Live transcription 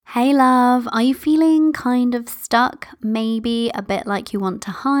Hey love, are you feeling kind of stuck? Maybe a bit like you want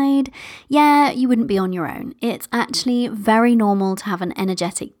to hide? Yeah, you wouldn't be on your own. It's actually very normal to have an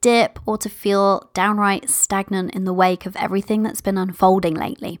energetic dip or to feel downright stagnant in the wake of everything that's been unfolding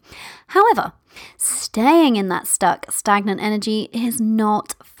lately. However, staying in that stagnant energy is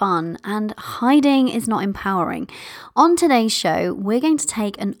not fun and hiding is not empowering. On today's show, we're going to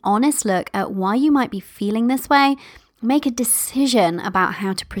take an honest look at why you might be feeling this way. Make a decision about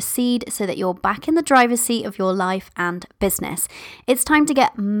how to proceed so that you're back in the driver's seat of your life and business. It's time to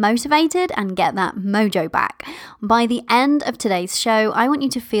get motivated and get that mojo back. By the end of today's show, I want you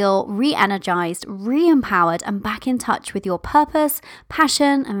to feel re-energized, re-empowered, and back in touch with your purpose,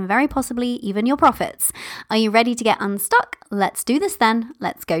 passion, and very possibly even your profits. Are you ready to get unstuck? Let's do this then.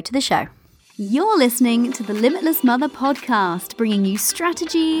 Let's go to the show. You're listening to the Limitless Mother podcast, bringing you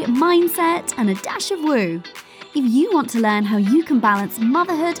strategy, mindset, and a dash of woo. If you want to learn how you can balance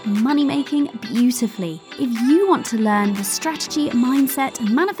motherhood and money-making beautifully, if you want to learn the strategy, mindset,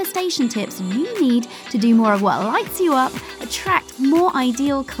 and manifestation tips you need to do more of what lights you up, attract more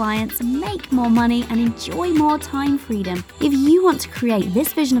ideal clients, make more money, and enjoy more time freedom, if you want to create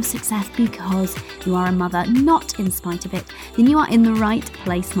this vision of success because you are a mother, not in spite of it, then you are in the right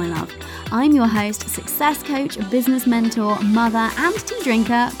place, my love. I'm your host, success coach, business mentor, mother, and tea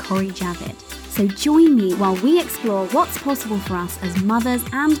drinker, Corey Javid. So join me while we explore what's possible for us as mothers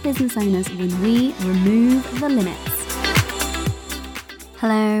and business owners when we remove the limits.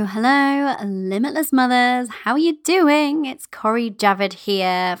 Hello, Limitless Mothers. How are you doing? It's Corey Javid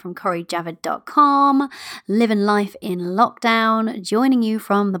here from CoreyJavid.com, living life in lockdown, joining you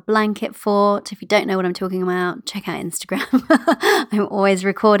from the blanket fort. If you don't know what I'm talking about, check out Instagram. I'm always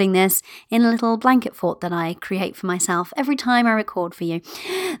recording this in a little blanket fort that I create for myself every time I record for you.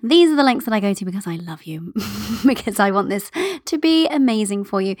 These are the links that I go to because I love you, because I want this to be amazing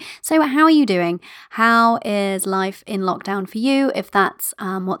for you. So how are you doing? How is life in lockdown for you? If that's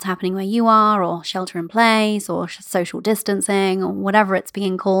what's happening where you are, or shelter in place, or social distancing, or whatever it's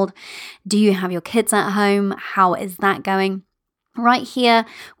being called. Do you have your kids at home? How is that going? Right here,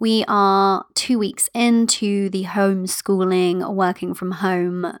 we are 2 weeks into the homeschooling, working from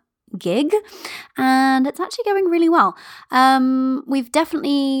home gig, and it's actually going really well. We've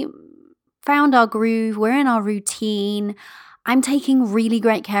definitely found our groove. We're in our routine. I'm taking really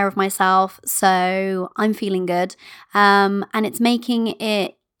great care of myself, so I'm feeling good. And it's making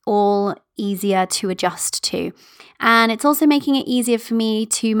it all easier to adjust to. And it's also making it easier for me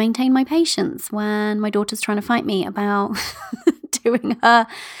to maintain my patience when my daughter's trying to fight me about doing her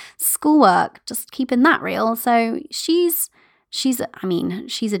schoolwork, just keeping that real. So she's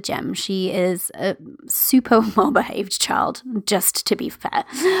a gem. She is a super well-behaved child, just to be fair.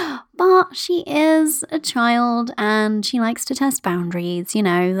 But she is a child and she likes to test boundaries. You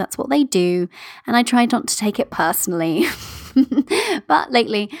know, that's what they do. And I try not to take it personally. But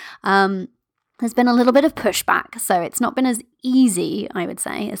lately, there's been a little bit of pushback, so it's not been as easy, I would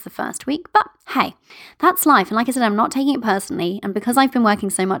say, as the first week. But hey, that's life. And like I said, I'm not taking it personally. And because I've been working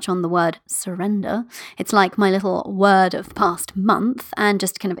so much on the word surrender, it's like my little word of the past month, and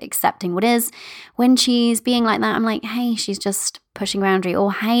just kind of accepting what is. When she's being like that, I'm like, hey, she's just pushing boundary,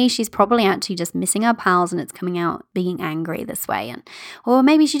 or hey, she's probably actually just missing her pals and it's coming out being angry this way. Or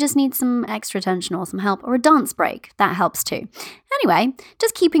maybe she just needs some extra attention or some help, or a dance break. That helps too. Anyway,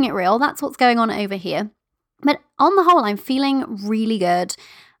 just keeping it real. That's what's going on over here. But on the whole, I'm feeling really good.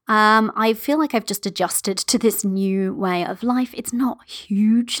 I feel like I've just adjusted to this new way of life. It's not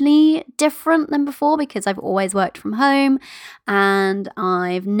hugely different than before because I've always worked from home and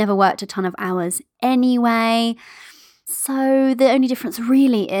I've never worked a ton of hours anyway. So the only difference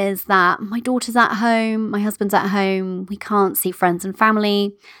really is that my daughter's at home, my husband's at home, we can't see friends and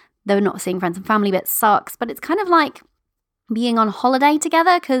family. They're not seeing friends and family, but it sucks. But it's kind of like being on holiday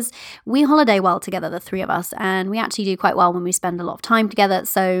together, because we holiday well together, the three of us, and we actually do quite well when we spend a lot of time together.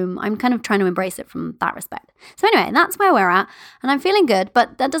 So I'm kind of trying to embrace it from that respect. So anyway, that's where we're at, and I'm feeling good,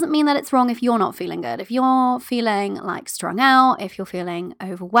 but that doesn't mean that it's wrong if you're not feeling good. If you're feeling like strung out, if you're feeling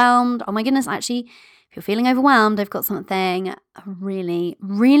overwhelmed, oh my goodness, actually, if you're feeling overwhelmed, I've got something really,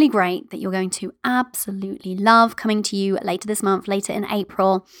 really great that you're going to absolutely love coming to you later this month, later in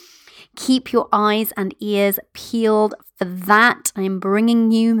April. Keep your eyes and ears peeled for that. I'm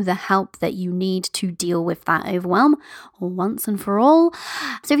bringing you the help that you need to deal with that overwhelm once and for all.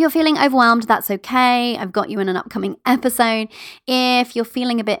 So if you're feeling overwhelmed, that's okay. I've got you in an upcoming episode. If you're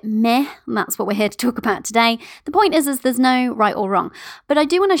feeling a bit meh, that's what we're here to talk about today. The point is there's no right or wrong. But I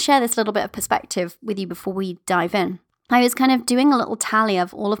do want to share this little bit of perspective with you before we dive in. I was kind of doing a little tally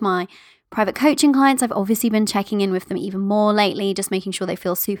of all of my private coaching clients, I've obviously been checking in with them even more lately, just making sure they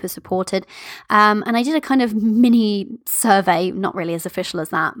feel super supported. And I did a kind of mini survey, not really as official as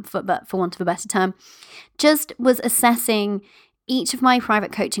that, but for want of a better term, just was assessing each of my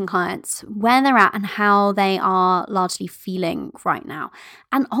private coaching clients, where they're at and how they are largely feeling right now.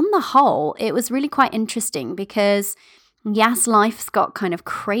 And on the whole, it was really quite interesting because yes, life's got kind of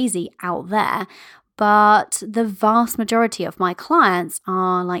crazy out there, but the vast majority of my clients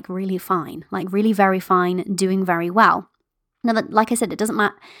are like really fine, like really very fine, doing very well. Now, like I said, it doesn't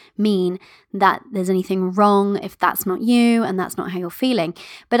mean that there's anything wrong if that's not you and that's not how you're feeling.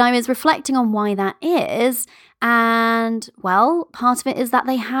 But I was reflecting on why that is. And well, part of it is that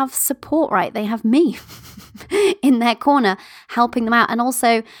they have support, right? They have me in their corner helping them out. And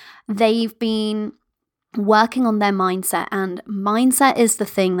also they've been working on their mindset, and mindset is the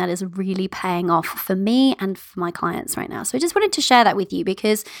thing that is really paying off for me and for my clients right now. So I just wanted to share that with you,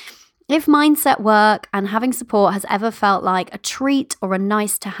 because if mindset work and having support has ever felt like a treat or a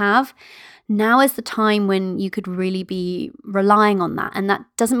nice to have, now is the time when you could really be relying on that. And that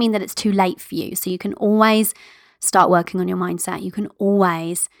doesn't mean that it's too late for you. So you can always start working on your mindset. You can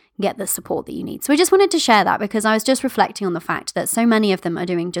always get the support that you need. So I just wanted to share that because I was just reflecting on the fact that so many of them are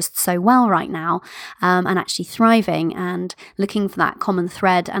doing just so well right now, and actually thriving and looking for that common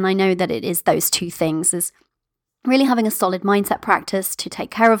thread. And I know that it is those two things, is really having a solid mindset practice to take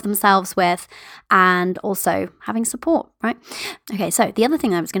care of themselves with, and also having support, right? Okay, so the other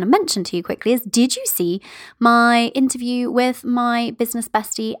thing I was going to mention to you quickly is, did you see my interview with my business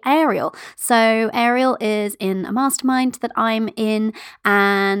bestie, Ariel? So Ariel is in a mastermind that I'm in,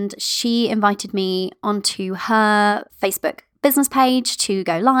 and she invited me onto her Facebook business page to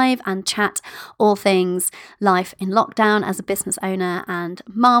go live and chat all things life in lockdown as a business owner and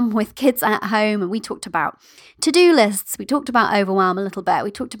mum with kids at home. And we talked about to-do lists, we talked about overwhelm a little bit,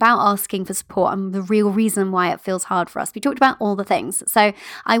 we talked about asking for support and the real reason why it feels hard for us. We talked about all the things. So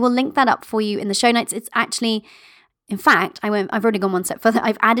I will link that up for you in the show notes. It's actually, in fact, I've already gone one step further.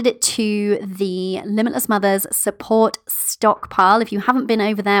 I've added it to the Limitless Mothers support stockpile. If you haven't been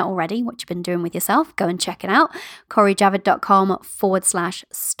over there already, what you've been doing with yourself, go and check it out.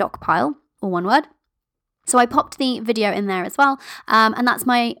 CoreyJavid.com/stockpile, all one word. So I popped the video in there as well. And that's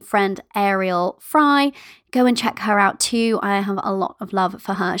my friend Ariel Fry. Go and check her out too. I have a lot of love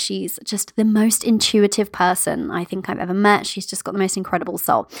for her. She's just the most intuitive person I think I've ever met. She's just got the most incredible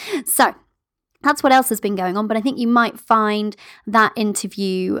soul. So that's what else has been going on, but I think you might find that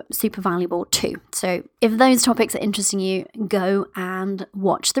interview super valuable too. So if those topics are interesting you, go and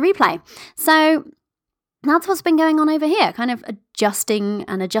watch the replay. So that's what's been going on over here, kind of adjusting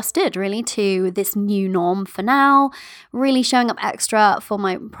and adjusted really to this new norm for now, really showing up extra for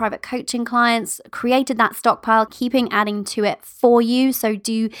my private coaching clients, created that stockpile, keeping adding to it for you. So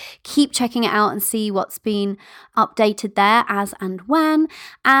do keep checking it out and see what's been updated there as and when.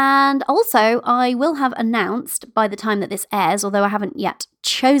 And also I will have announced by the time that this airs, although I haven't yet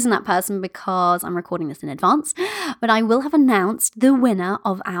chosen that person because I'm recording this in advance, but I will have announced the winner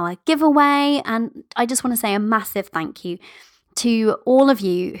of our giveaway. And I just want to say a massive thank you to all of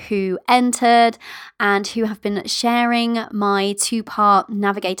you who entered and who have been sharing my 2-part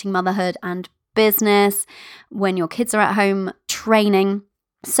navigating motherhood and business when your kids are at home training.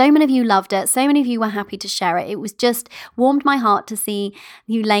 So many of you loved it. So many of you were happy to share it. It was just warmed my heart to see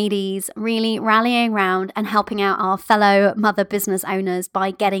you ladies really rallying around and helping out our fellow mother business owners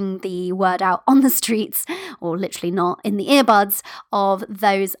by getting the word out on the streets, or literally not, in the earbuds of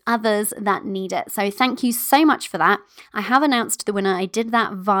those others that need it. So thank you so much for that. I have announced the winner. I did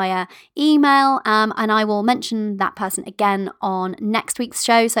that via email, and I will mention that person again on next week's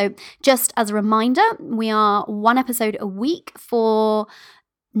show. So just as a reminder, we are 1 episode a week for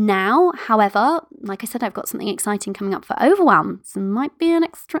now. However, like I said, I've got something exciting coming up for Overwhelm. So might be an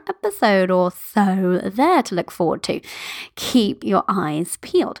extra episode or so there to look forward to. Keep your eyes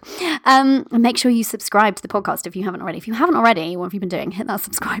peeled. And make sure you subscribe to the podcast if you haven't already. If you haven't already, what have you been doing? Hit that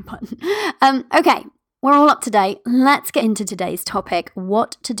subscribe button. Okay, we're all up to date. Let's get into today's topic: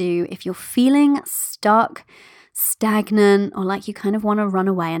 what to do if you're feeling stuck, stagnant, or like you kind of want to run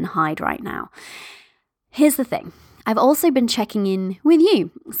away and hide right now. Here's the thing. I've also been checking in with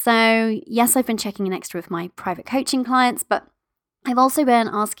you. So yes, I've been checking in extra with my private coaching clients, but I've also been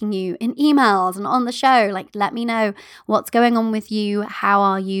asking you in emails and on the show, like, let me know what's going on with you. How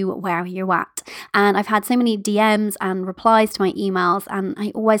are you? Where are you at? And I've had so many DMs and replies to my emails, and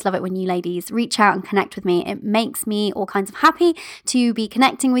I always love it when you ladies reach out and connect with me. It makes me all kinds of happy to be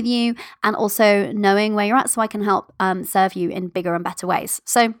connecting with you and also knowing where you're at so I can help serve you in bigger and better ways.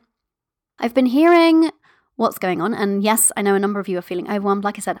 So I've been hearing what's going on. And yes, I know a number of you are feeling overwhelmed.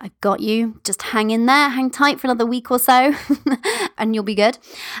 Like I said, I've got you. Just hang in there, hang tight for another week or so, and you'll be good.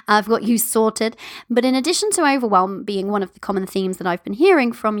 I've got you sorted. But in addition to overwhelm being one of the common themes that I've been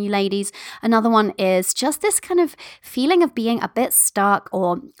hearing from you ladies, another one is just this kind of feeling of being a bit stuck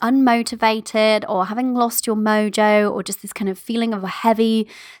or unmotivated or having lost your mojo, or just this kind of feeling of a heavy,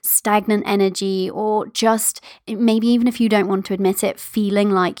 stagnant energy, or just maybe even if you don't want to admit it,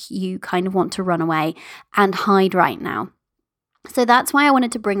 feeling like you kind of want to run away and hide right now. So that's why I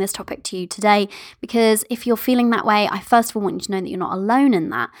wanted to bring this topic to you today, because if you're feeling that way, I first of all want you to know that you're not alone in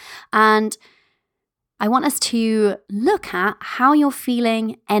that. And I want us to look at how you're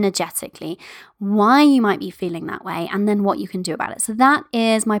feeling energetically, why you might be feeling that way, and then what you can do about it. So that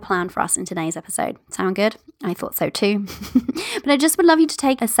is my plan for us in today's episode. Sound good? I thought so too. But I just would love you to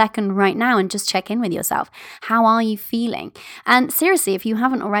take a second right now and just check in with yourself. How are you feeling? And seriously, if you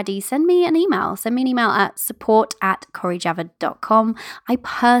haven't already, send me an email. Send me an email at support@coreyjavid.com. I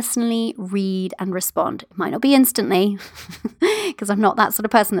personally read and respond. It might not be instantly because I'm not that sort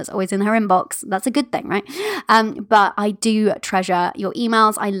of person that's always in her inbox. That's a good thing, right? But I do treasure your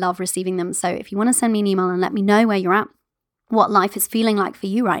emails. I love receiving them. So if you want to send me an email and let me know where you're at, what life is feeling like for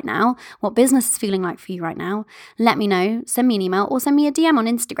you right now, what business is feeling like for you right now, let me know. Send me an email or send me a DM on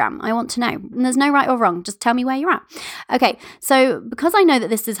Instagram. I want to know. And there's no right or wrong. Just tell me where you're at. Okay, so because I know that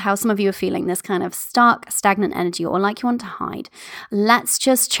this is how some of you are feeling, this kind of stuck, stagnant energy, or like you want to hide, let's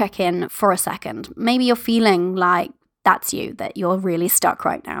just check in for a second. Maybe you're feeling like that's you, that you're really stuck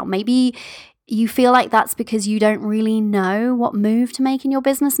right now. Maybe you feel like that's because you don't really know what move to make in your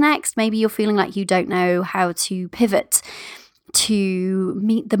business next. Maybe you're feeling like you don't know how to pivot to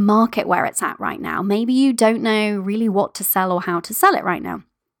meet the market where it's at right now. Maybe you don't know really what to sell or how to sell it right now.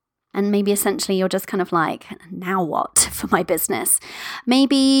 And maybe essentially you're just kind of like, now what for my business?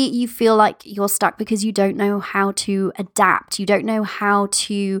 Maybe you feel like you're stuck because you don't know how to adapt. You don't know how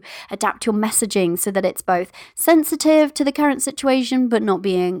to adapt your messaging so that it's both sensitive to the current situation, but not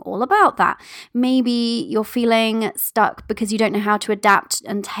being all about that. Maybe you're feeling stuck because you don't know how to adapt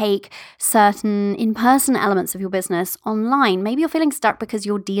and take certain in-person elements of your business online. Maybe you're feeling stuck because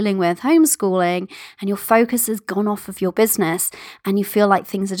you're dealing with homeschooling and your focus has gone off of your business and you feel like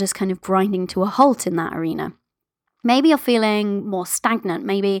things are just kind of grinding to a halt in that arena. Maybe you're feeling more stagnant.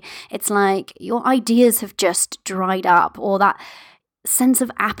 Maybe it's like your ideas have just dried up, or that sense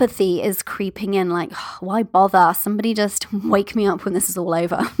of apathy is creeping in, like, oh, why bother? Somebody just wake me up when this is all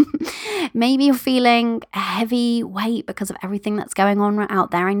over. Maybe you're feeling a heavy weight because of everything that's going on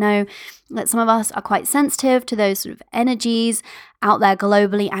out there. I know that some of us are quite sensitive to those sort of energies out there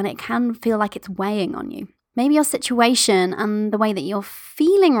globally, and it can feel like it's weighing on you. Maybe your situation and the way that you're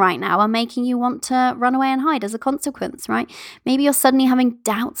feeling right now are making you want to run away and hide as a consequence, right? Maybe you're suddenly having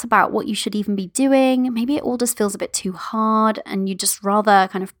doubts about what you should even be doing. Maybe it all just feels a bit too hard and you just rather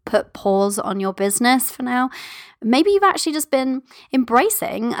kind of put pause on your business for now. Maybe you've actually just been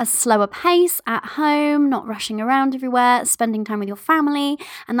embracing a slower pace at home, not rushing around everywhere, spending time with your family,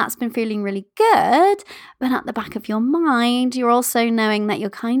 and that's been feeling really good. But at the back of your mind, you're also knowing that you're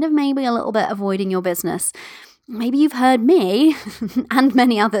kind of maybe a little bit avoiding your business. Maybe you've heard me and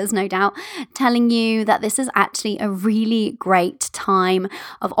many others, no doubt, telling you that this is actually a really great time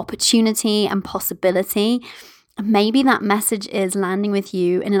of opportunity and possibility. Maybe that message is landing with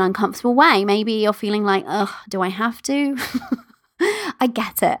you in an uncomfortable way. Maybe you're feeling like, ugh, do I have to? I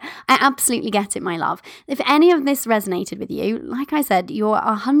get it. I absolutely get it, my love. If any of this resonated with you, like I said, you're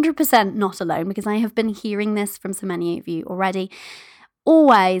 100% not alone, because I have been hearing this from so many of you already.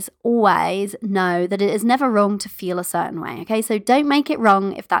 Always, always know that it is never wrong to feel a certain way, okay? So don't make it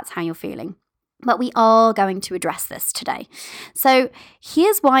wrong if that's how you're feeling. But we are going to address this today. So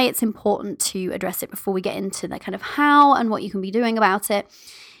here's why it's important to address it before we get into the kind of how and what you can be doing about it.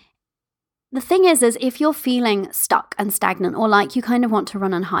 The thing is if you're feeling stuck and stagnant, or like you kind of want to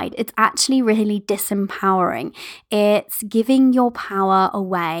run and hide, it's actually really disempowering. It's giving your power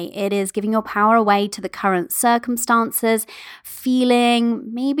away. It is giving your power away to the current circumstances, feeling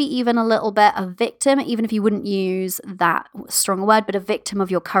maybe even a little bit a victim, even if you wouldn't use that strong word, but a victim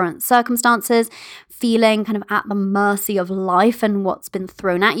of your current circumstances, feeling kind of at the mercy of life and what's been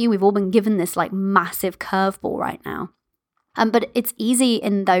thrown at you. We've all been given this like massive curveball right now. But it's easy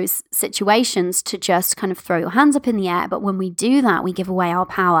in those situations to just kind of throw your hands up in the air. But when we do that, we give away our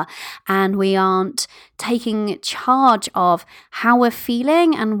power and we aren't taking charge of how we're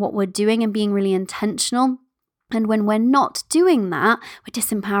feeling and what we're doing and being really intentional. And when we're not doing that, we're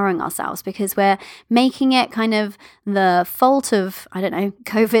disempowering ourselves because we're making it kind of the fault of, I don't know,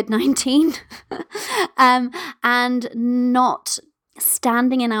 COVID-19 and not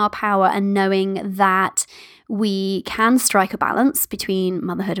standing in our power and knowing that we can strike a balance between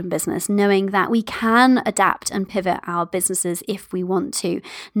motherhood and business, knowing that we can adapt and pivot our businesses if we want to,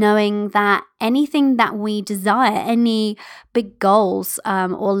 knowing that anything that we desire, any big goals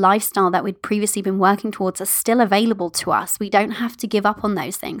or lifestyle that we'd previously been working towards are still available to us. We don't have to give up on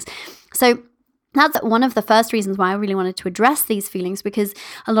those things. So that's one of the first reasons why I really wanted to address these feelings, because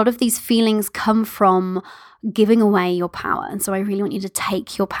a lot of these feelings come from giving away your power. And so I really want you to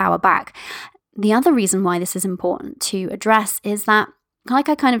take your power back. The other reason why this is important to address is that, like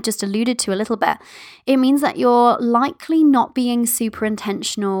I kind of just alluded to a little bit, it means that you're likely not being super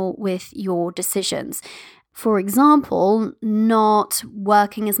intentional with your decisions. For example, not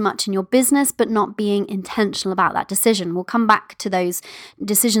working as much in your business, but not being intentional about that decision. We'll come back to those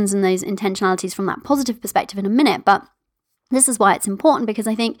decisions and those intentionalities from that positive perspective in a minute, but this is why it's important, because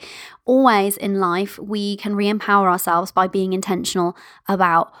I think always in life we can re-empower ourselves by being intentional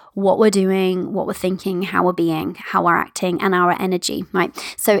about what we're doing, what we're thinking, how we're being, how we're acting, and our energy, right?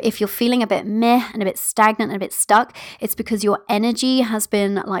 So if you're feeling a bit meh and a bit stagnant and a bit stuck, it's because your energy has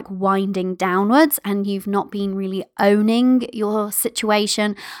been like winding downwards and you've not been really owning your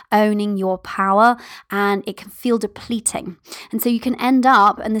situation, owning your power, and it can feel depleting. And so you can end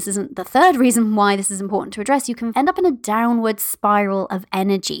up, and this isn't the third reason why this is important to address, you can end up in a downward spiral of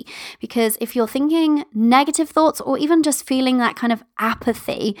energy, because if you're thinking negative thoughts or even just feeling that kind of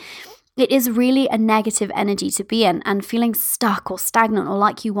apathy, it is really a negative energy to be in, and feeling stuck or stagnant or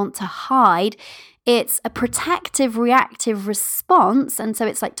like you want to hide, it's a protective, reactive response. And so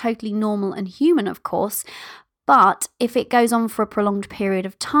it's like totally normal and human, of course. But if it goes on for a prolonged period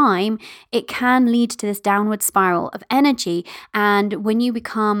of time, it can lead to this downward spiral of energy. And when you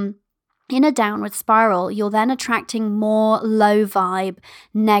become in a downward spiral, you're then attracting more low vibe,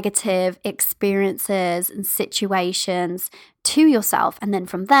 negative experiences and situations to yourself. And then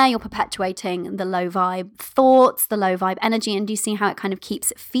from there, you're perpetuating the low vibe thoughts, the low vibe energy. And do you see how it kind of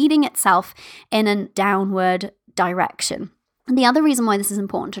keeps feeding itself in a downward direction? And the other reason why this is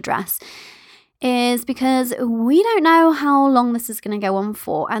important to address is because we don't know how long this is going to go on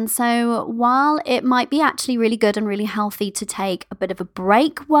for. And so while it might be actually really good and really healthy to take a bit of a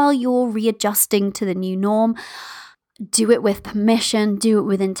break while you're readjusting to the new norm, do it with permission, do it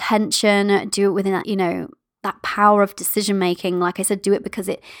with intention, do it within that, that power of decision making. Like I said, do it because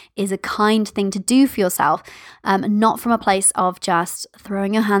it is a kind thing to do for yourself, not from a place of just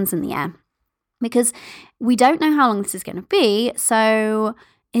throwing your hands in the air. Because we don't know how long this is going to be. So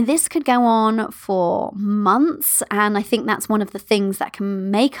this could go on for months, and I think that's one of the things that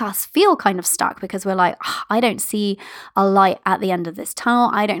can make us feel kind of stuck, because we're like, I don't see a light at the end of this tunnel.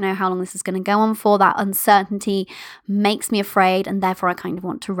 I don't know how long this is going to go on for. That uncertainty makes me afraid, and therefore I kind of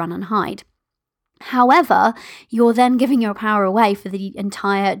want to run and hide. However, you're then giving your power away for the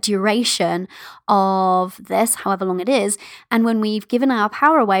entire duration of this, however long it is. And when we've given our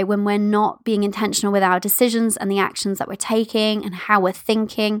power away, when we're not being intentional with our decisions and the actions that we're taking and how we're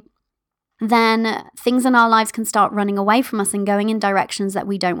thinking, then things in our lives can start running away from us and going in directions that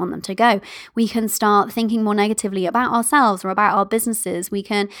we don't want them to go. We can start thinking more negatively about ourselves or about our businesses. We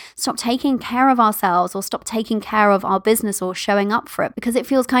can stop taking care of ourselves or stop taking care of our business or showing up for it, because it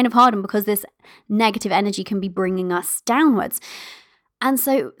feels kind of hard and because this negative energy can be bringing us downwards. And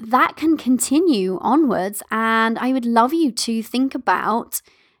so that can continue onwards. And I would love you to think about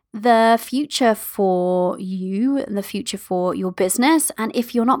the future for you, the future for your business. And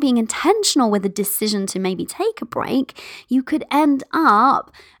if you're not being intentional with a decision to maybe take a break, you could end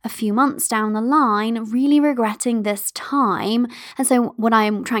up a few months down the line really regretting this time. And so what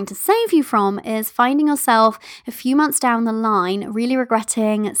I'm trying to save you from is finding yourself a few months down the line really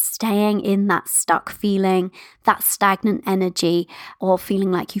regretting staying in that stuck feeling, that stagnant energy, or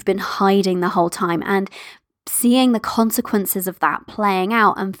feeling like you've been hiding the whole time, and seeing the consequences of that playing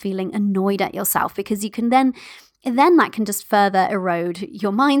out and feeling annoyed at yourself, because you can then that can just further erode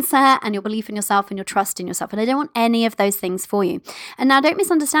your mindset and your belief in yourself and your trust in yourself. And I don't want any of those things for you. And now, don't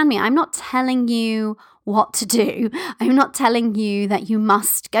misunderstand me. I'm not telling you what to do. I'm not telling you that you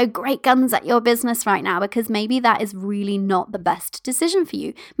must go great guns at your business right now, because maybe that is really not the best decision for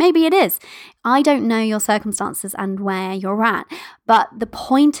you. Maybe it is. I don't know your circumstances and where you're at, but the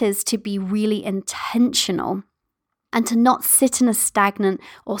point is to be really intentional and to not sit in a stagnant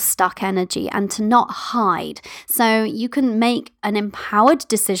or stuck energy and to not hide. So you can make an empowered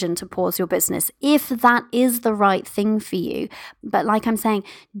decision to pause your business if that is the right thing for you. But like I'm saying,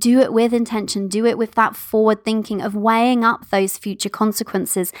 do it with intention, do it with that forward thinking of weighing up those future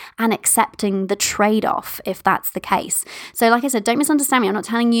consequences and accepting the trade-off if that's the case. So like I said, don't misunderstand me. I'm not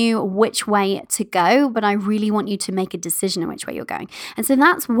telling you which way to go, but I really want you to make a decision in which way you're going. And so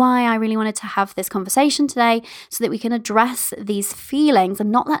that's why I really wanted to have this conversation today, so that we can address these feelings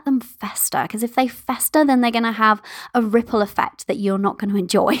and not let them fester. Because if they fester, then they're going to have a ripple effect that you're not going to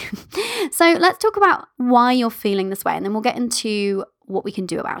enjoy. So let's talk about why you're feeling this way, and then we'll get into what we can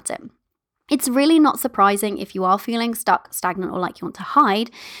do about it. It's really not surprising if you are feeling stuck, stagnant, or like you want to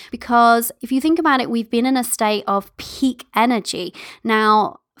hide, because if you think about it, we've been in a state of peak energy.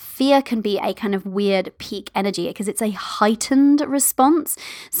 Now, fear can be a kind of weird peak energy because it's a heightened response.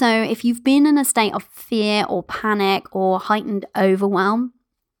 So if you've been in a state of fear or panic or heightened overwhelm,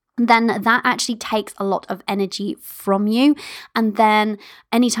 then that actually takes a lot of energy from you. And then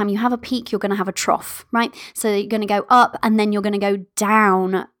anytime you have a peak, you're going to have a trough, right? So you're going to go up and then you're going to go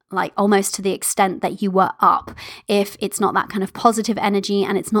down, like almost to the extent that you were up, if it's not that kind of positive energy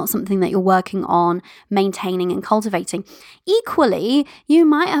and it's not something that you're working on maintaining and cultivating. Equally, you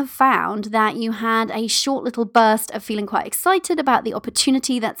might have found that you had a short little burst of feeling quite excited about the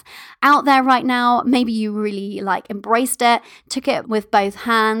opportunity that's out there right now. Maybe you really embraced it, took it with both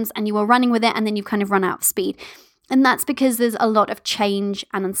hands, and you were running with it, and then you've kind of run out of speed. And that's because there's a lot of change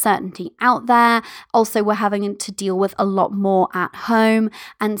and uncertainty out there. Also, we're having to deal with a lot more at home.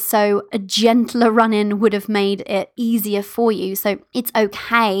 And so a gentler run-in would have made it easier for you. So it's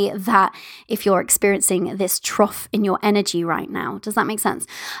okay that if you're experiencing this trough in your energy right now. Does that make sense?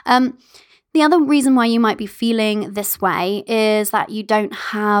 The other reason why you might be feeling this way is that you don't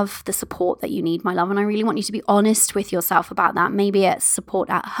have the support that you need, my love. And I really want you to be honest with yourself about that. Maybe it's support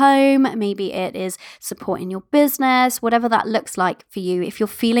at home. Maybe it is support in your business, whatever that looks like for you. If you're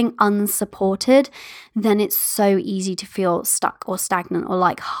feeling unsupported, then it's so easy to feel stuck or stagnant or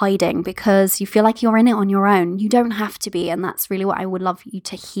like hiding because you feel like you're in it on your own. You don't have to be. And that's really what I would love you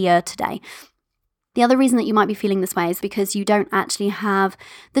to hear today. The other reason that you might be feeling this way is because you don't actually have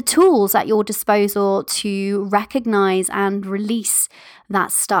the tools at your disposal to recognize and release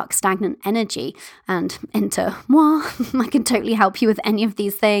that stuck, stagnant energy. And enter moi. I can totally help you with any of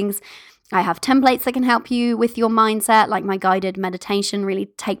these things. I have templates that can help you with your mindset, like my guided meditation, really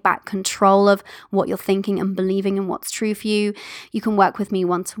take back control of what you're thinking and believing and what's true for you. You can work with me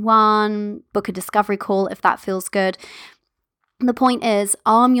one-to-one, book a discovery call if that feels good. The point is,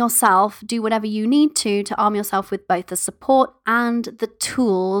 arm yourself, do whatever you need to arm yourself with both the support and the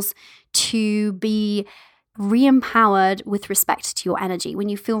tools to be re-empowered with respect to your energy. When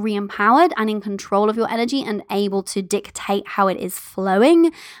you feel re-empowered and in control of your energy and able to dictate how it is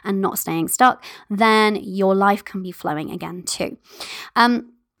flowing and not staying stuck, then your life can be flowing again too.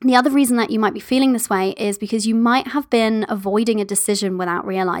 The other reason that you might be feeling this way is because you might have been avoiding a decision without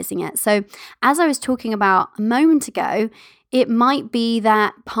realizing it. So as I was talking about a moment ago, it might be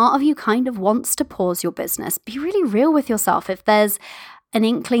that part of you kind of wants to pause your business. Be really real with yourself. If there's an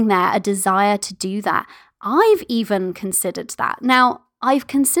inkling there, a desire to do that. I've even considered that. Now, I've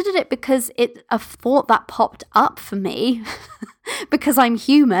considered it because it's a thought that popped up for me because I'm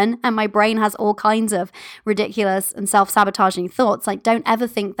human and my brain has all kinds of ridiculous and self-sabotaging thoughts. Like, don't ever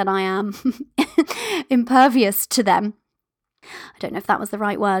think that I am impervious to them. I don't know if that was the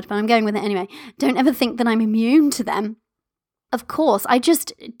right word, but I'm going with it anyway. Don't ever think that I'm immune to them. Of course, I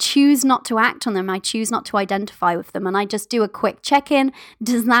just choose not to act on them. I choose not to identify with them. And I just do a quick check-in.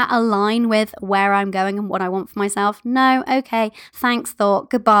 Does that align with where I'm going and what I want for myself? No. Okay. Thanks, thought.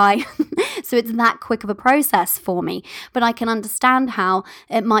 Goodbye. So it's that quick of a process for me. But I can understand how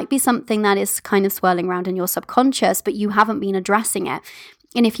it might be something that is kind of swirling around in your subconscious, but you haven't been addressing it.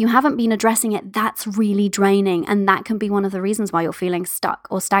 And if you haven't been addressing it, that's really draining. And that can be one of the reasons why you're feeling stuck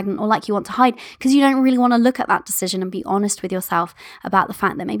or stagnant or like you want to hide, because you don't really want to look at that decision and be honest with yourself about the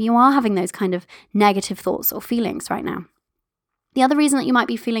fact that maybe you are having those kind of negative thoughts or feelings right now. The other reason that you might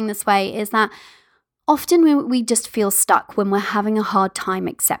be feeling this way is that often we just feel stuck when we're having a hard time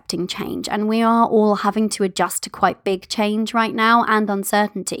accepting change. And we are all having to adjust to quite big change right now and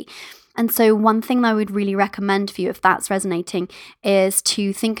uncertainty. And so one thing I would really recommend for you, if that's resonating, is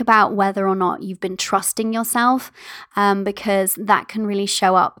to think about whether or not you've been trusting yourself, because that can really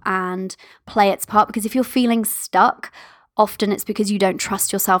show up and play its part. Because if you're feeling stuck, often it's because you don't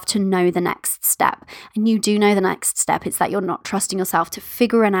trust yourself to know the next step. And you do know the next step. It's that you're not trusting yourself to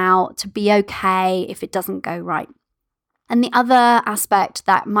figure it out, to be okay if it doesn't go right. And the other aspect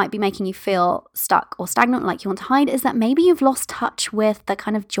that might be making you feel stuck or stagnant, like you want to hide, is that maybe you've lost touch with the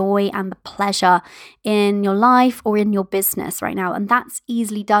kind of joy and the pleasure in your life or in your business right now. And that's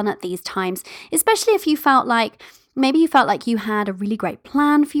easily done at these times, especially if you felt like you had a really great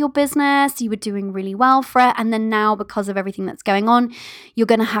plan for your business, you were doing really well for it, and then now because of everything that's going on, you're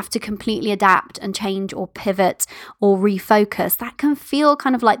going to have to completely adapt and change or pivot or refocus. That can feel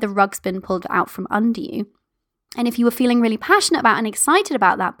kind of like the rug's been pulled out from under you. And if you were feeling really passionate about and excited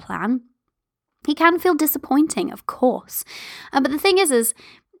about that plan, it can feel disappointing, of course. But the thing is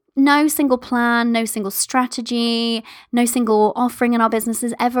no single plan, no single strategy, no single offering in our business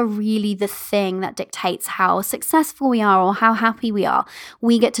is ever really the thing that dictates how successful we are or how happy we are.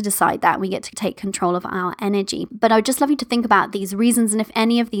 We get to decide that. We get to take control of our energy. But I would just love you to think about these reasons, and if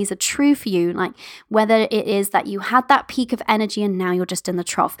any of these are true for you, like whether it is that you had that peak of energy and now you're just in the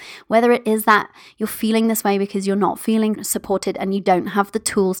trough, whether it is that you're feeling this way because you're not feeling supported and you don't have the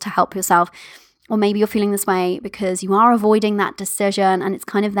tools to help yourself. Or maybe you're feeling this way because you are avoiding that decision and it's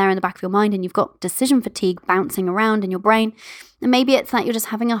kind of there in the back of your mind and you've got decision fatigue bouncing around in your brain. And maybe it's that you're just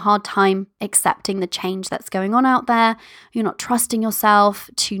having a hard time accepting the change that's going on out there. You're not trusting yourself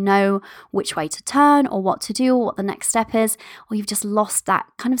to know which way to turn or what to do or what the next step is. Or you've just lost that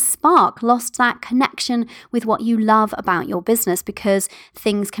kind of spark, lost that connection with what you love about your business because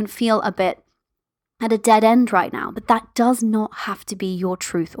things can feel a bit at a dead end right now, but that does not have to be your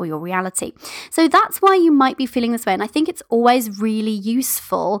truth or your reality. So that's why you might be feeling this way. And I think it's always really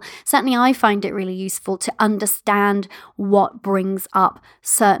useful, certainly I find it really useful to understand what brings up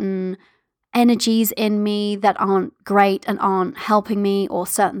certain energies in me that aren't great and aren't helping me, or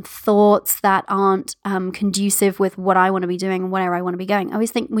certain thoughts that aren't conducive with what I want to be doing and where I want to be going. I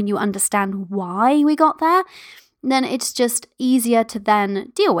always think when you understand why we got there, then it's just easier to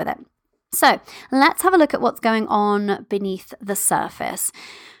then deal with it. So let's have a look at what's going on beneath the surface.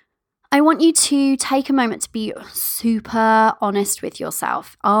 I want you to take a moment to be super honest with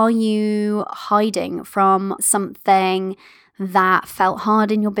yourself. Are you hiding from something that felt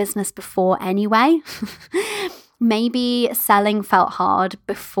hard in your business before anyway? Maybe selling felt hard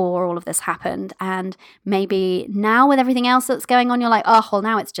before all of this happened. And maybe now with everything else that's going on, you're like, oh, well,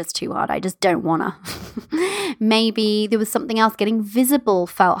 now it's just too hard. I just don't wanna. Maybe there was something else. Getting visible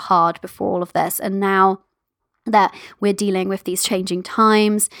felt hard before all of this. And now that we're dealing with these changing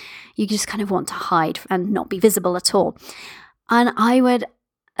times, you just kind of want to hide and not be visible at all. And I would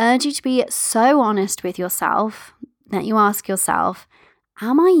urge you to be so honest with yourself that you ask yourself,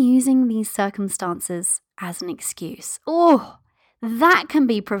 am I using these circumstances as an excuse? Oh, that can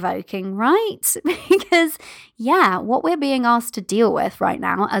be provoking, right? Because, yeah, what we're being asked to deal with right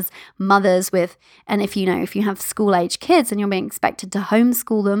now as mothers with, and if you have school-age kids and you're being expected to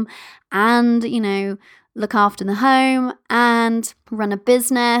homeschool them and, look after the home and run a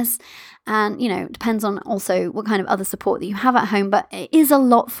business. And, it depends on also what kind of other support that you have at home. But it is a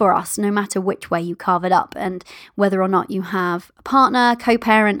lot for us, no matter which way you carve it up. And whether or not you have a partner,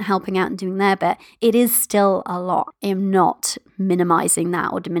 co-parent helping out and doing their bit, it is still a lot. I'm not minimizing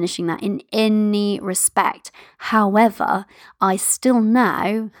that or diminishing that in any respect. However, I still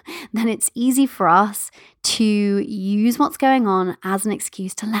know that it's easy for us to use what's going on as an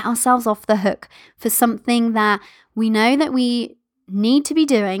excuse to let ourselves off the hook for something that we know that we need to be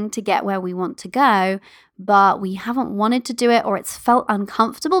doing to get where we want to go, but we haven't wanted to do it, or it's felt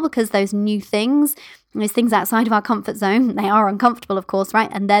uncomfortable because those new things, those things outside of our comfort zone, they are uncomfortable, of course, right?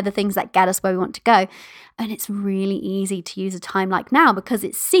 And they're the things that get us where we want to go. And it's really easy to use a time like now because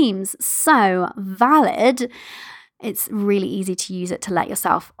it seems so valid. It's really easy to use it to let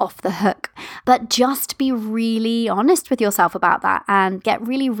yourself off the hook. But just be really honest with yourself about that and get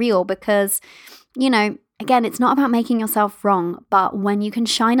really real because, again, it's not about making yourself wrong, but when you can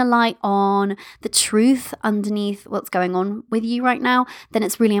shine a light on the truth underneath what's going on with you right now, then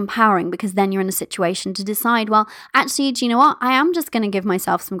it's really empowering because then you're in a situation to decide, well, actually, do you know what? I am just going to give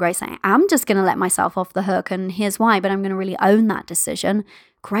myself some grace. I am just going to let myself off the hook, and here's why, but I'm going to really own that decision.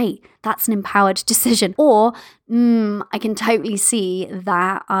 Great, that's an empowered decision. Or I can totally see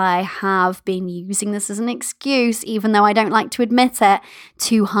that I have been using this as an excuse, even though I don't like to admit it,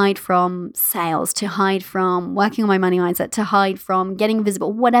 to hide from sales, to hide from working on my money mindset, to hide from getting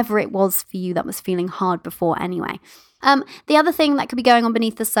visible, whatever it was for you that was feeling hard before anyway. The other thing that could be going on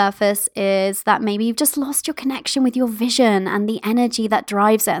beneath the surface is that maybe you've just lost your connection with your vision and the energy that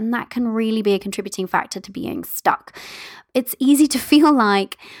drives it, and that can really be a contributing factor to being stuck. It's easy to feel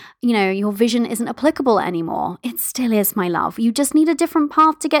like, your vision isn't applicable anymore. It still is, my love. You just need a different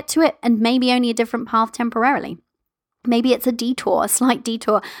path to get to it, and maybe only a different path temporarily. Maybe it's a detour, a slight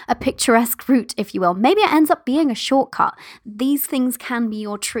detour, a picturesque route, if you will. Maybe it ends up being a shortcut. These things can be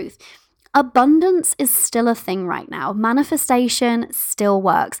your truth. Abundance is still a thing right now. Manifestation still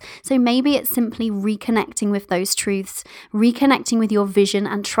works. So maybe it's simply reconnecting with those truths, reconnecting with your vision,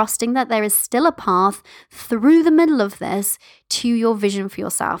 and trusting that there is still a path through the middle of this to your vision for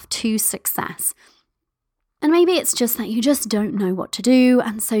yourself, to success. And maybe it's just that you just don't know what to do,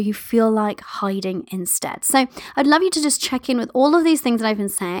 and so you feel like hiding instead. So I'd love you to just check in with all of these things that I've been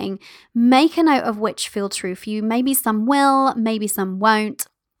saying. Make a note of which feel true for you. Maybe some will, maybe some won't.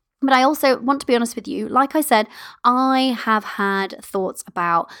 But I also want to be honest with you. Like I said, I have had thoughts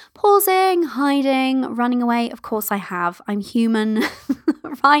about pausing, hiding, running away. Of course I have. I'm human,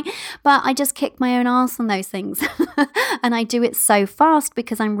 right? But I just kick my own ass on those things. And I do it so fast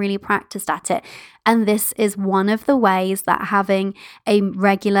because I'm really practiced at it. And this is one of the ways that having a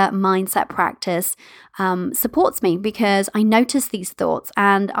regular mindset practice supports me, because I notice these thoughts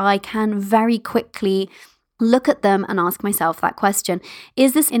and I can very quickly look at them and ask myself that question.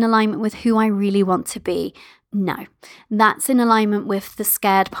 Is this in alignment with who I really want to be? No, that's in alignment with the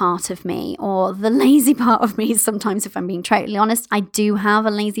scared part of me or the lazy part of me. Sometimes, if I'm being totally honest, I do have a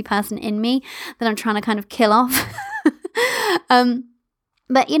lazy person in me that I'm trying to kind of kill off.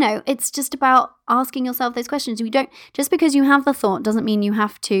 But, it's just about asking yourself those questions. Just because you have the thought doesn't mean you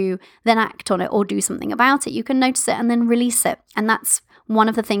have to then act on it or do something about it. You can notice it and then release it. And that's one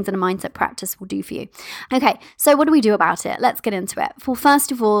of the things that a mindset practice will do for you. Okay, so what do we do about it? Let's get into it. Well,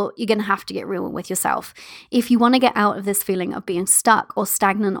 first of all, you're going to have to get real with yourself. If you want to get out of this feeling of being stuck or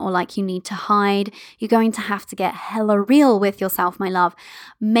stagnant or like you need to hide, you're going to have to get hella real with yourself, my love.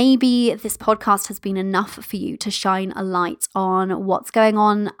 Maybe this podcast has been enough for you to shine a light on what's going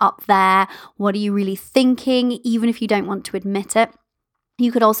on up there. What are you really thinking, even if you don't want to admit it?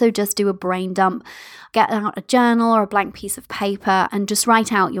 You could also just do a brain dump, get out a journal or a blank piece of paper and just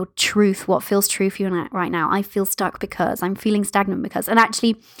write out your truth, what feels true for you right now. I feel stuck because, I'm feeling stagnant because, and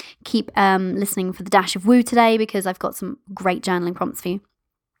actually keep listening for the dash of woo today because I've got some great journaling prompts for you.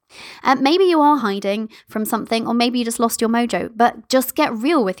 Maybe you are hiding from something, or maybe you just lost your mojo, but just get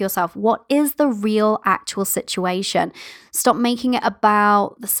real with yourself. What is the real actual situation? Stop making it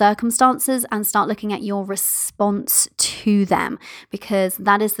about the circumstances and start looking at your response to them, because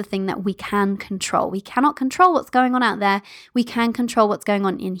that is the thing that we can control. We cannot control what's going on out there. We can control what's going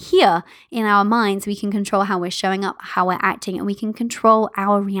on in here, in our minds. We can control how we're showing up, how we're acting, and we can control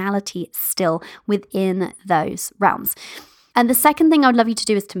our reality still within those realms. And the second thing I would love you to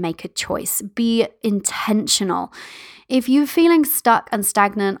do is to make a choice. Be intentional. If you're feeling stuck and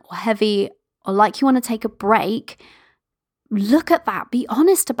stagnant or heavy or like you want to take a break, look at that. Be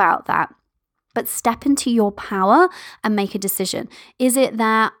honest about that. But step into your power and make a decision. Is it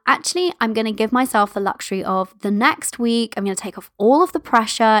that actually I'm going to give myself the luxury of the next week, I'm going to take off all of the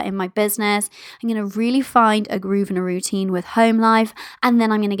pressure in my business. I'm going to really find a groove and a routine with home life. And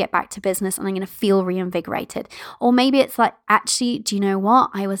then I'm going to get back to business and I'm going to feel reinvigorated. Or maybe it's like, actually, do you know what?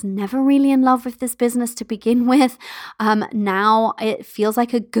 I was never really in love with this business to begin with. Now it feels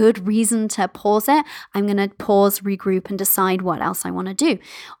like a good reason to pause it. I'm going to pause, regroup, and decide what else I want to do.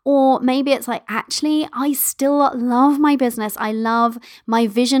 Or maybe it's like, actually, I still love my business. I love my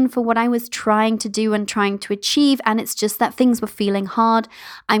vision for what I was trying to do and trying to achieve. And it's just that things were feeling hard.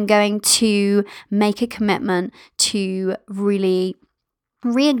 I'm going to make a commitment to really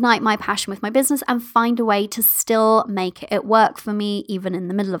reignite my passion with my business and find a way to still make it work for me, even in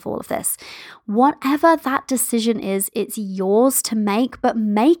the middle of all of this. Whatever that decision is, it's yours to make, but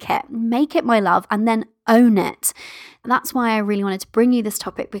make it, my love, and then own it. That's why I really wanted to bring you this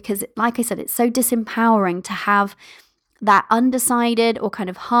topic, because like I said, it's so disempowering to have that undecided or kind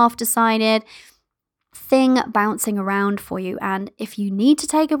of half decided thing bouncing around for you. And if you need to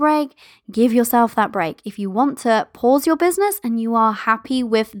take a break, give yourself that break. If you want to pause your business and you are happy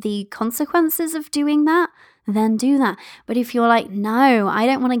with the consequences of doing that, then do that. But if you're like, no, I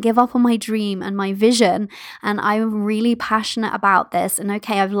don't want to give up on my dream and my vision, and I'm really passionate about this, and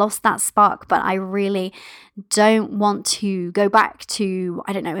okay, I've lost that spark, but I really don't want to go back to,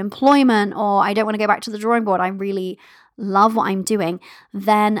 employment, or I don't want to go back to the drawing board, I really love what I'm doing,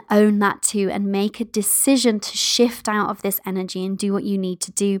 then own that too and make a decision to shift out of this energy and do what you need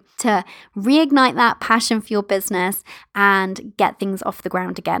to do to reignite that passion for your business and get things off the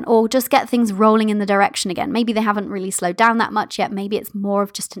ground again, or just get things rolling in the direction again. Maybe they haven't really slowed down that much yet. Maybe it's more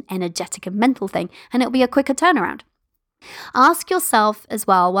of just an energetic and mental thing, and it'll be a quicker turnaround. Ask yourself as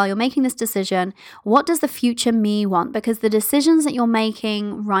well, while you're making this decision, what does the future me want? Because the decisions that you're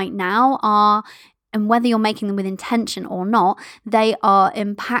making right now are And whether you're making them with intention or not, they are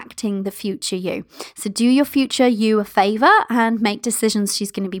impacting the future you. So do your future you a favor and make decisions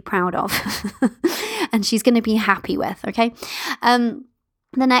she's going to be proud of and she's going to be happy with, okay?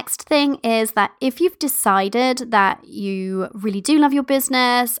 The next thing is that if you've decided that you really do love your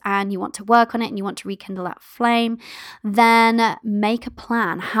business and you want to work on it and you want to rekindle that flame, then make a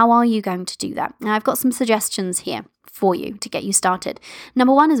plan. How are you going to do that? Now, I've got some suggestions here for you to get you started.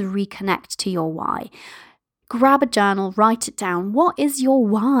 Number one is reconnect to your why. Grab a journal, write it down. What is your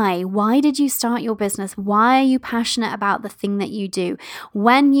why? Why did you start your business? Why are you passionate about the thing that you do?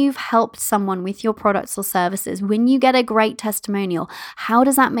 When you've helped someone with your products or services, when you get a great testimonial, how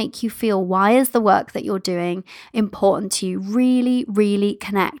does that make you feel? Why is the work that you're doing important to you? Really, really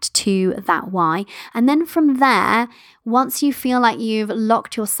connect to that why. And then from there, once you feel like you've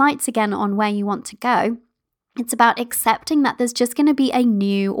locked your sights again on where you want to go, it's about accepting that there's just going to be a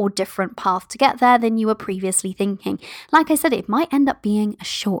new or different path to get there than you were previously thinking. Like I said, it might end up being a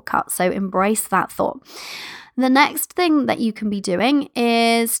shortcut, so embrace that thought. The next thing that you can be doing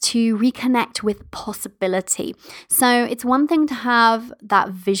is to reconnect with possibility. So it's one thing to have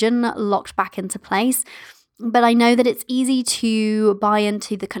that vision locked back into place, but I know that it's easy to buy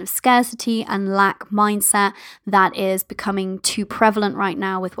into the kind of scarcity and lack mindset that is becoming too prevalent right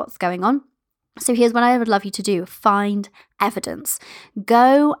now with what's going on. So here's what I would love you to do. Find evidence.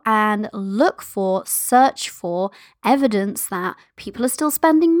 Go and look for, search for evidence that people are still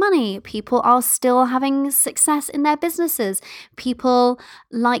spending money. People are still having success in their businesses. People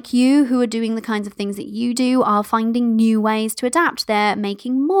like you who are doing the kinds of things that you do are finding new ways to adapt. They're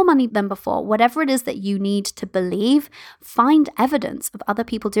making more money than before. Whatever it is that you need to believe, find evidence of other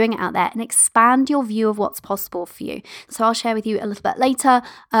people doing it out there and expand your view of what's possible for you. So I'll share with you a little bit later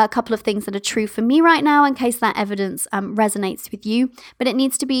a couple of things that are true for me right now in case that evidence resonates with you, but it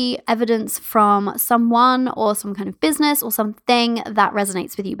needs to be evidence from someone or some kind of business or something that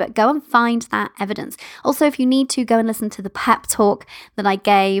resonates with you, but go and find that evidence. Also, if you need to, go and listen to the pep talk that I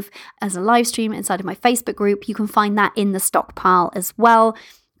gave as a live stream inside of my Facebook group. You can find that in the stockpile as well,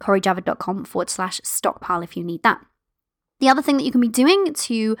 CoreyJavid.com/stockpile if you need that. The other thing that you can be doing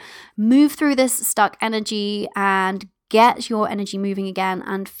to move through this stuck energy and get your energy moving again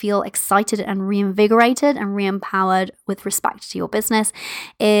and feel excited and reinvigorated and re-empowered with respect to your business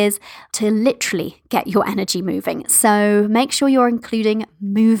is to literally get your energy moving. So make sure you're including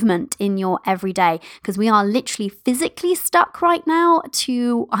movement in your everyday, because we are literally physically stuck right now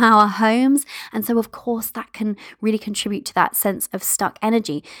to our homes. And so of course that can really contribute to that sense of stuck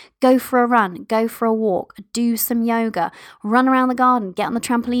energy. Go for a run, go for a walk, do some yoga, run around the garden, get on the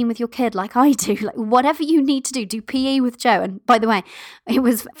trampoline with your kid like I do, like whatever you need to do PE with Joe. And by the way, it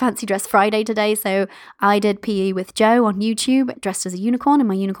was Fancy Dress Friday today, so I did PE with Joe on YouTube, dressed as a unicorn in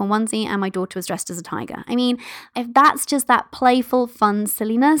my unicorn onesie, and my daughter was dressed as a tiger. I mean, if that's just that playful, fun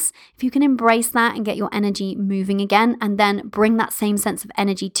silliness, if you can embrace that and get your energy moving again, and then bring that same sense of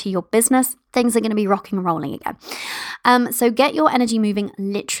energy to your business, things are going to be rocking and rolling again. So get your energy moving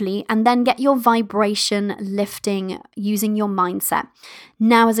literally, and then get your vibration lifting using your mindset.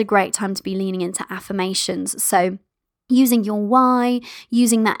 Now is a great time to be leaning into affirmations. So using your why,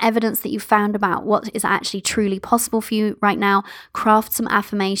 using that evidence that you found about what is actually truly possible for you right now, craft some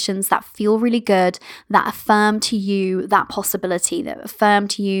affirmations that feel really good, that affirm to you that possibility, that affirm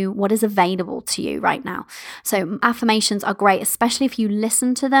to you what is available to you right now. So affirmations are great, especially if you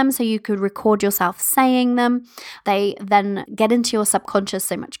listen to them, so you could record yourself saying them. They then get into your subconscious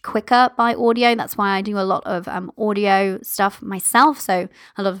so much quicker by audio. That's why I do a lot of audio stuff myself. So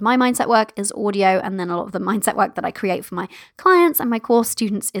a lot of my mindset work is audio, and then a lot of the mindset work that I create for my clients and my course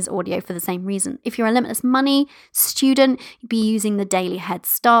students is audio for the same reason. If you're a limitless money student, be using the daily head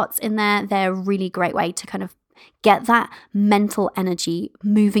starts in there. They're a really great way to kind of get that mental energy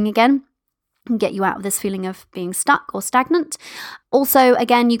moving again and get you out of this feeling of being stuck or stagnant. Also,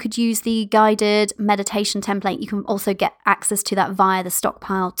 again, you could use the guided meditation template. You can also get access to that via the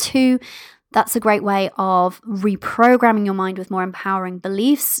stockpile too. That's a great way of reprogramming your mind with more empowering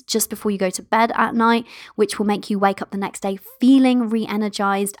beliefs just before you go to bed at night, which will make you wake up the next day feeling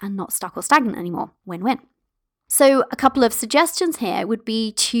re-energized and not stuck or stagnant anymore. Win-win. So a couple of suggestions here would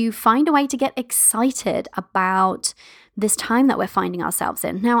be to find a way to get excited about this time that we're finding ourselves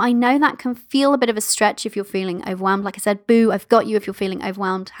in. Now, I know that can feel a bit of a stretch if you're feeling overwhelmed. Like I said, boo, I've got you if you're feeling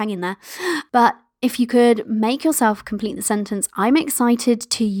overwhelmed. Hang in there. But if you could make yourself complete the sentence, I'm excited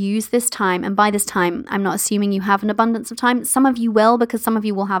to use this time. And by this time, I'm not assuming you have an abundance of time. Some of you will, because some of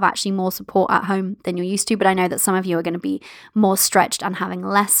you will have actually more support at home than you're used to. But I know that some of you are going to be more stretched and having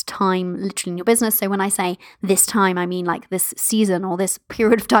less time literally in your business. So when I say this time, I mean like this season or this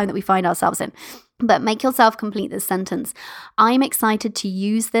period of time that we find ourselves in. But make yourself complete this sentence. I'm excited to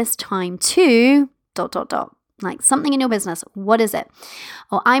use this time to ... Like something in your business. What is it?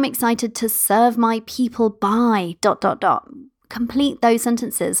 Or I'm excited to serve my people by ... Complete those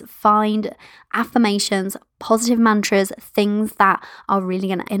sentences. Find affirmations, positive mantras, things that are really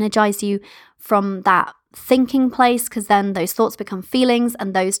going to energize you from that thinking place, because then those thoughts become feelings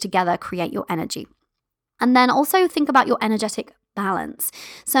and those together create your energy. And then also think about your energetic balance.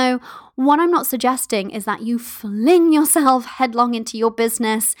 So what I'm not suggesting is that you fling yourself headlong into your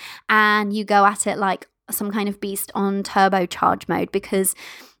business and you go at it like some kind of beast on turbocharge mode, because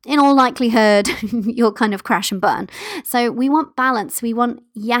in all likelihood, you'll kind of crash and burn. So we want balance. We want,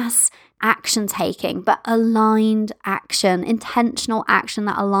 yes, action taking, but aligned action, intentional action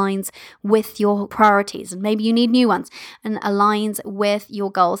that aligns with your priorities. And maybe you need new ones, and aligns with your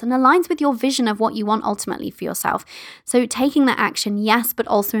goals and aligns with your vision of what you want ultimately for yourself. So taking that action, yes, but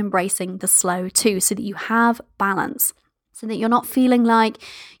also embracing the slow too, so that you have balance. So that you're not feeling like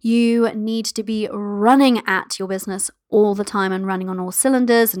you need to be running at your business all the time and running on all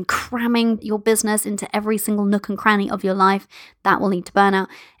cylinders and cramming your business into every single nook and cranny of your life. That will lead to burnout.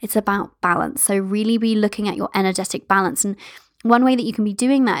 It's about balance. So really be looking at your energetic balance. And one way that you can be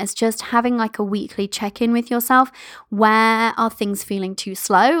doing that is just having like a weekly check-in with yourself. Where are things feeling too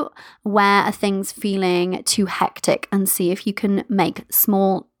slow? Where are things feeling too hectic? And see if you can make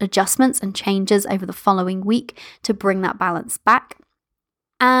small adjustments and changes over the following week to bring that balance back.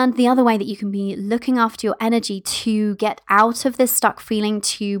 And the other way that you can be looking after your energy to get out of this stuck feeling,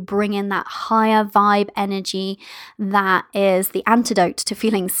 to bring in that higher vibe energy that is the antidote to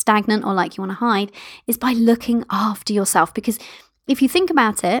feeling stagnant or like you want to hide, is by looking after yourself. Because if you think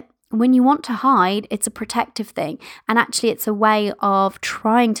about it, when you want to hide, it's a protective thing. And actually, it's a way of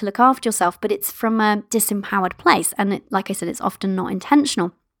trying to look after yourself, but it's from a disempowered place. And like I said, it's often not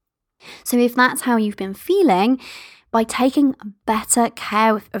intentional. So if that's how you've been feeling, by taking better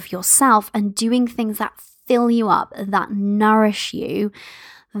care of yourself and doing things that fill you up, that nourish you,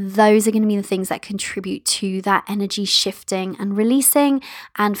 those are going to be the things that contribute to that energy shifting and releasing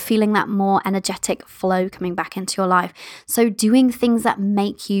and feeling that more energetic flow coming back into your life. So doing things that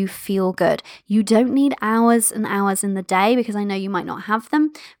make you feel good. You don't need hours and hours in the day, because I know you might not have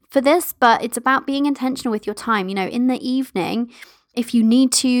them for this, but it's about being intentional with your time. You know, in the evening, if you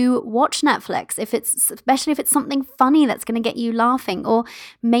need to watch Netflix, especially if it's something funny that's going to get you laughing, or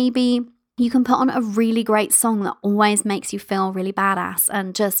maybe you can put on a really great song that always makes you feel really badass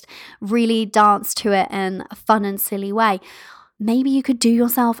and just really dance to it in a fun and silly way. Maybe you could do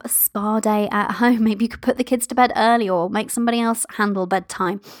yourself a spa day at home. Maybe you could put the kids to bed early or make somebody else handle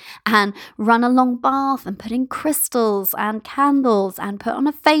bedtime and run a long bath and put in crystals and candles and put on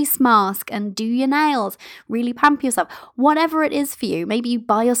a face mask and do your nails. Really pamper yourself. Whatever it is for you. Maybe you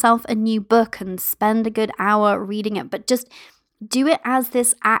buy yourself a new book and spend a good hour reading it, but just do it as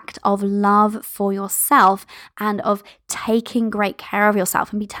this act of love for yourself and of taking great care of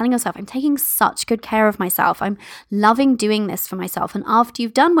yourself, and be telling yourself, I'm taking such good care of myself. I'm loving doing this for myself. And after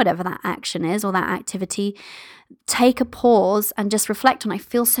you've done whatever that action is or that activity, take a pause and just reflect on, I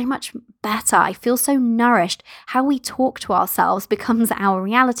feel so much better. I feel so nourished. How we talk to ourselves becomes our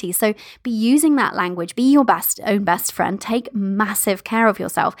reality. So be using that language. Be your own best friend. Take massive care of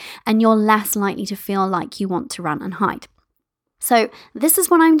yourself, and you're less likely to feel like you want to run and hide. So this is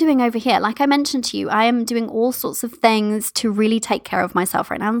what I'm doing over here. Like I mentioned to you, I am doing all sorts of things to really take care of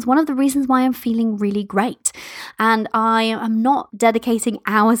myself right now. And it's one of the reasons why I'm feeling really great. And I am not dedicating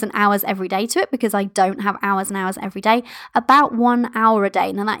hours and hours every day to it, because I don't have hours and hours every day. About 1 hour a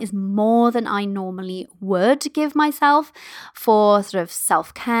day. Now that is more than I normally would give myself for sort of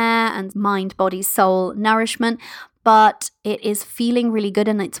self-care and mind, body, soul nourishment. But it is feeling really good,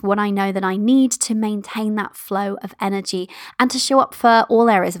 and it's what I know that I need to maintain that flow of energy and to show up for all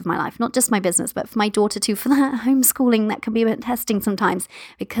areas of my life, not just my business, but for my daughter too, for that homeschooling that can be a bit testing sometimes.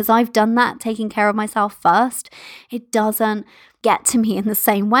 Because I've done that, taking care of myself first, it doesn't get to me in the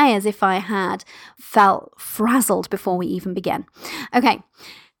same way as if I had felt frazzled before we even begin. Okay.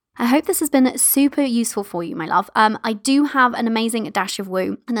 I hope this has been super useful for you, my love. I do have an amazing dash of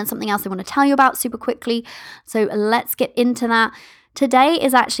woo, and then something else I want to tell you about super quickly. So let's get into that. Today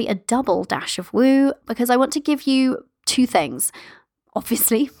is actually a double dash of woo, because I want to give you two things,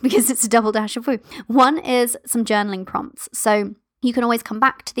 obviously, because it's a double dash of woo. One is some journaling prompts. So You can always come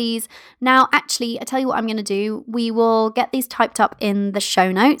back to these. Now, actually, I tell you what I'm going to do. We will get these typed up in the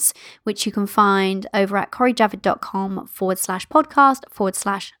show notes, which you can find over at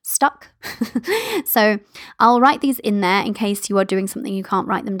coreyjavid.com/podcast/stuck. So I'll write these in there in case you are doing something you can't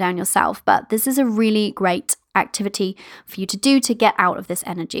write them down yourself. But this is a really great activity for you to do to get out of this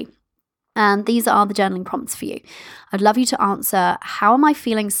energy. And these are the journaling prompts for you. I'd love you to answer, how am I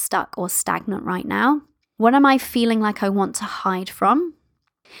feeling stuck or stagnant right now? What am I feeling like I want to hide from?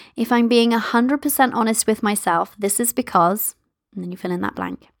 If I'm being 100% honest with myself, this is because, and then you fill in that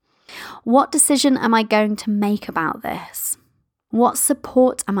blank. What decision am I going to make about this? What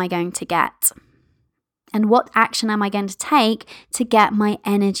support am I going to get? And what action am I going to take to get my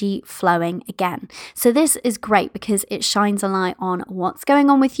energy flowing again? So this is great because it shines a light on what's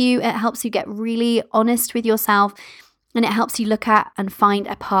going on with you. It helps you get really honest with yourself. And it helps you look at and find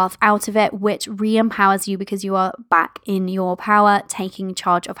a path out of it, which re-empowers you because you are back in your power, taking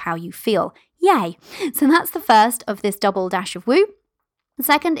charge of how you feel. Yay! So that's the first of this double dash of woo. The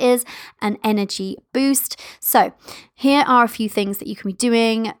second is an energy boost. So here are a few things that you can be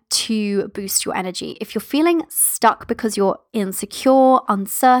doing to boost your energy. If you're feeling stuck because you're insecure,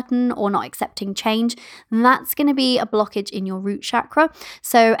 uncertain, or not accepting change, that's going to be a blockage in your root chakra.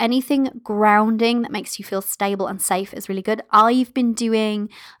 So anything grounding that makes you feel stable and safe is really good. I've been doing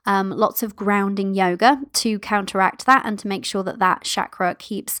lots of grounding yoga to counteract that and to make sure that that chakra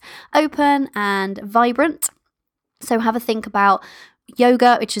keeps open and vibrant. So have a think about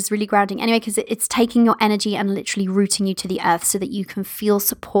yoga, which is really grounding anyway, because it's taking your energy and literally rooting you to the earth so that you can feel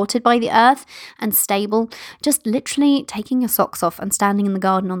supported by the earth and stable. Just literally taking your socks off and standing in the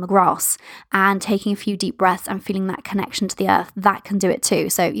garden on the grass and taking a few deep breaths and feeling that connection to the earth, that can do it too.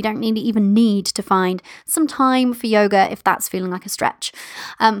 So you don't even need to find some time for yoga if that's feeling like a stretch.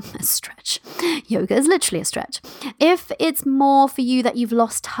 A stretch. Yoga is literally a stretch. If it's more for you that you've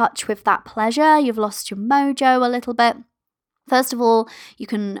lost touch with that pleasure, you've lost your mojo a little bit, first of all, you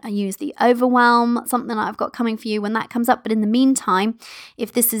can use the overwhelm, something that I've got coming for you when that comes up. But in the meantime,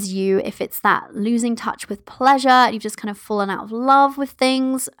 if this is you, if it's that losing touch with pleasure, you've just kind of fallen out of love with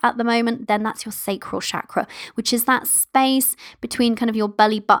things at the moment, then that's your sacral chakra, which is that space between kind of your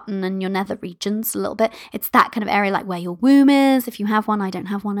belly button and your nether regions a little bit. It's that kind of area like where your womb is. If you have one, I don't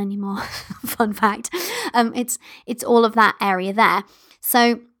have one anymore. Fun fact. It's all of that area there.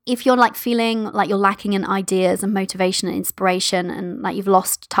 So if you're like feeling like you're lacking in ideas and motivation and inspiration and like you've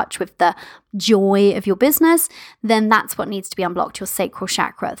lost touch with the joy of your business, then that's what needs to be unblocked, your sacral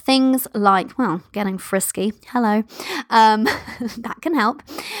chakra. Things like, well, getting frisky, hello, that can help.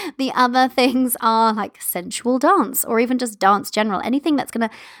 The other things are like sensual dance or even just dance general, anything that's going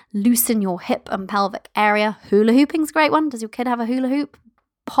to loosen your hip and pelvic area. Hula hooping's a great one. Does your kid have a hula hoop?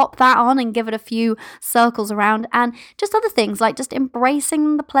 Pop that on and give it a few circles around, and just other things like just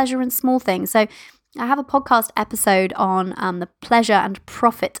embracing the pleasure in small things. So I have a podcast episode on the pleasure and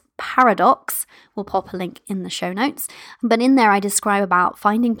profit paradox. We'll pop a link in the show notes. But in there, I describe about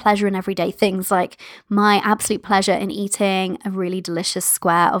finding pleasure in everyday things, like my absolute pleasure in eating a really delicious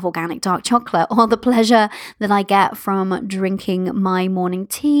square of organic dark chocolate, or the pleasure that I get from drinking my morning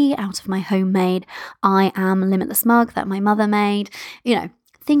tea out of my homemade I Am Limitless mug that my mother made. You know,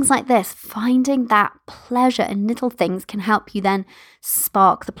 things like this, finding that pleasure in little things can help you then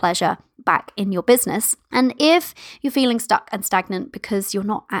spark the pleasure back in your business. And if you're feeling stuck and stagnant because you're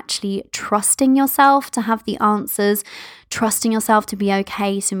not actually trusting yourself to have the answers, trusting yourself to be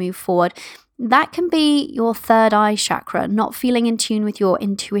okay to move forward, that can be your third eye chakra, not feeling in tune with your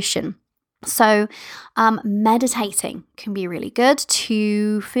intuition. So meditating can be really good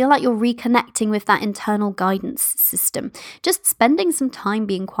to feel like you're reconnecting with that internal guidance system. Just spending some time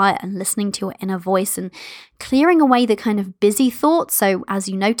being quiet and listening to your inner voice and clearing away the kind of busy thoughts. So as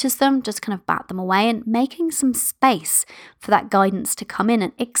you notice them, just kind of bat them away and making some space for that guidance to come in,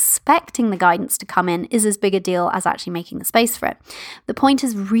 and expecting the guidance to come in is as big a deal as actually making the space for it. The point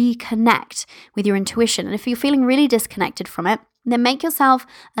is reconnect with your intuition. And if you're feeling really disconnected from it, then make yourself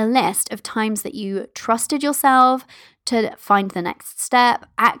a list of times that you trusted yourself to find the next step,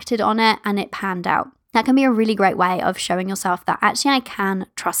 acted on it, and it panned out. That can be a really great way of showing yourself that actually I can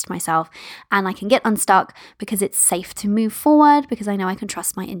trust myself and I can get unstuck because it's safe to move forward because I know I can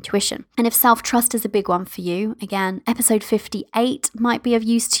trust my intuition. And if self-trust is a big one for you, again, episode 58 might be of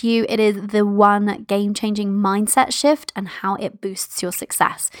use to you. It is the one game-changing mindset shift and how it boosts your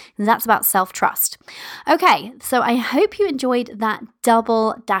success. And that's about self-trust. Okay, so I hope you enjoyed that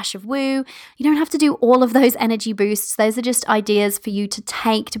double dash of woo. You don't have to do all of those energy boosts. Those are just ideas for you to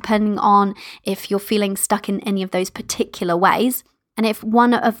take depending on if you're feeling stuck in any of those particular ways. And if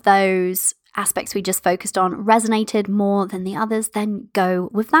one of those aspects we just focused on resonated more than the others, then go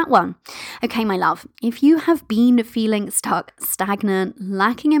with that one. Okay, my love, if you have been feeling stuck, stagnant,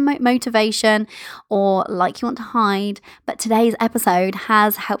 lacking in motivation, or like you want to hide, but today's episode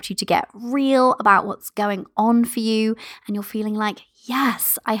has helped you to get real about what's going on for you, and you're feeling like,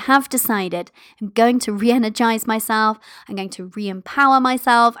 yes, I have decided I'm going to re-energize myself. I'm going to re-empower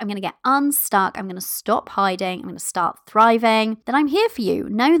myself. I'm going to get unstuck. I'm going to stop hiding. I'm going to start thriving. Then I'm here for you.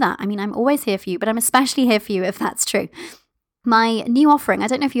 Know that. I mean, I'm always here for you, but I'm especially here for you if that's true. My new offering, I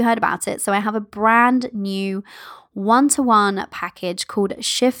don't know if you heard about it. So I have a brand new one-to-one package called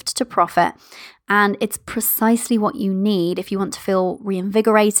Shift to Profit. And it's precisely what you need if you want to feel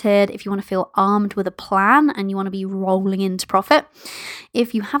reinvigorated, if you want to feel armed with a plan and you want to be rolling into profit.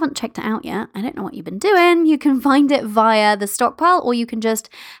 If you haven't checked it out yet, I don't know what you've been doing. You can find it via the stockpile, or you can just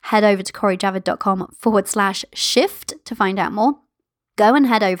head over to CoreyJavid.com/shift to find out more. Go and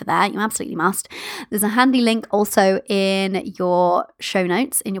head over there. You absolutely must. There's a handy link also in your show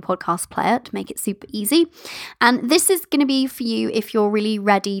notes in your podcast player to make it super easy. And this is going to be for you if you're really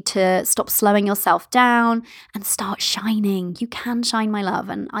ready to stop slowing yourself down and start shining. You can shine, my love,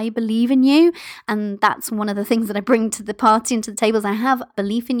 and I believe in you. And that's one of the things that I bring to the party and to the tables. I have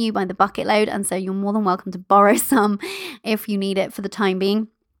belief in you by the bucket load, and so you're more than welcome to borrow some if you need it for the time being.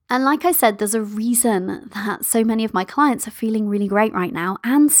 And like I said, there's a reason that so many of my clients are feeling really great right now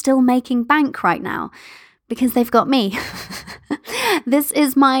and still making bank right now, because they've got me. This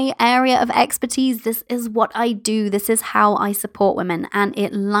is my area of expertise. This is what I do. This is how I support women, and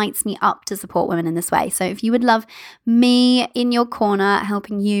it lights me up to support women in this way. So if you would love me in your corner,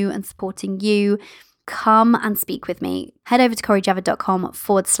 helping you and supporting you, come and speak with me. Head over to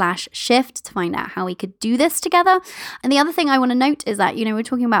CoreyJavid.com/shift to find out how we could do this together. And the other thing I want to note is that, we're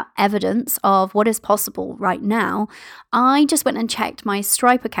talking about evidence of what is possible right now. I just went and checked my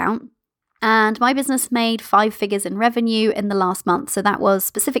Stripe account, and my business made 5 figures in revenue in the last month. So that was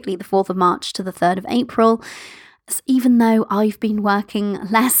specifically the 4th of March to the 3rd of April. Even though I've been working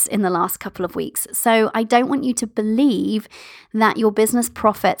less in the last couple of weeks. So I don't want you to believe that your business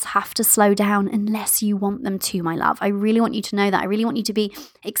profits have to slow down unless you want them to, my love. I really want you to know that. I really want you to be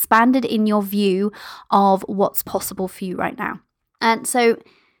expanded in your view of what's possible for you right now. And so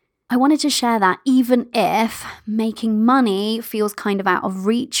I wanted to share that even if making money feels kind of out of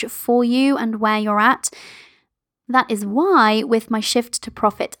reach for you and where you're at, that is why with my Shift to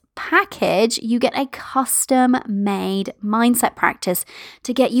Profit package, you get a custom-made mindset practice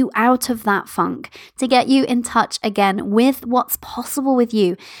to get you out of that funk, to get you in touch again with what's possible with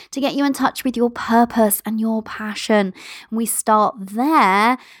you, to get you in touch with your purpose and your passion. And we start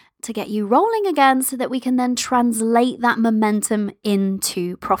there to get you rolling again so that we can then translate that momentum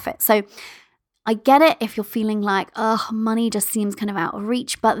into profit. So I get it if you're feeling like, money just seems kind of out of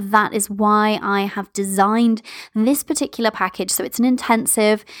reach, but that is why I have designed this particular package. So it's an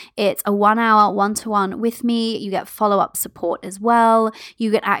intensive, it's a 1-hour one-to-one with me. You get follow-up support as well.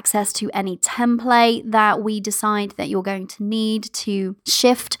 You get access to any template that we decide that you're going to need to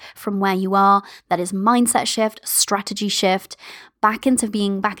shift from where you are. That is mindset shift, strategy shift, back into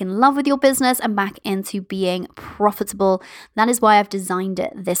being back in love with your business and back into being profitable. That is why I've designed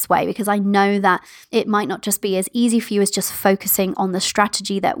it this way, because I know that it might not just be as easy for you as just focusing on the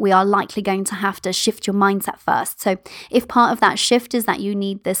strategy, that we are likely going to have to shift your mindset first. So if part of that shift is that you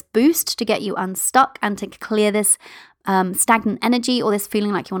need this boost to get you unstuck and to clear this stagnant energy or this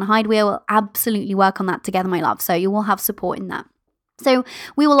feeling like you want to hide, we will absolutely work on that together, my love. So you will have support in that. So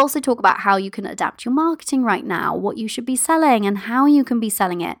we will also talk about how you can adapt your marketing right now, what you should be selling and how you can be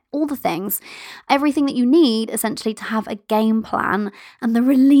selling it, all the things, everything that you need essentially to have a game plan and the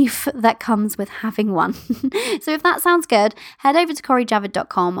relief that comes with having one. So if that sounds good, head over to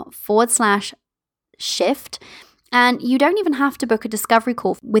CoreyJavid.com/shift. And you don't even have to book a discovery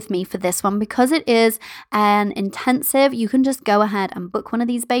call with me for this one because it is an intensive. You can just go ahead and book one of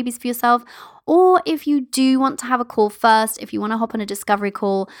these babies for yourself. Or if you do want to have a call first, if you want to hop on a discovery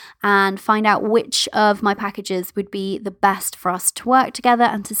call and find out which of my packages would be the best for us to work together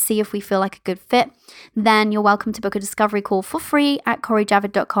and to see if we feel like a good fit, then you're welcome to book a discovery call for free at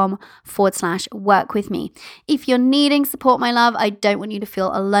CoreyJavid.com/work with me. If you're needing support, my love, I don't want you to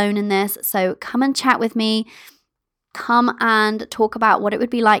feel alone in this. So come and chat with me. come and talk about what it would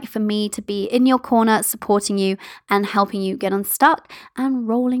be like for me to be in your corner, supporting you and helping you get unstuck and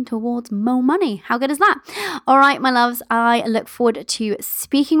rolling towards more money. How good is that? All right, my loves, I look forward to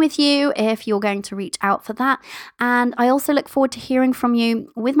speaking with you if you're going to reach out for that. And I also look forward to hearing from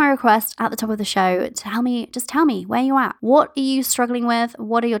you with my request at the top of the show. Tell me where you're at. What are you struggling with?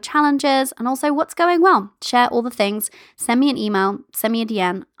 What are your challenges? And also what's going well? Share all the things. Send me an email, send me a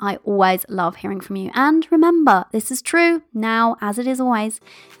DM. I always love hearing from you. And remember, this is true now as it is always.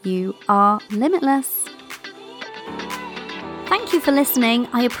 You are limitless. Thank you for listening.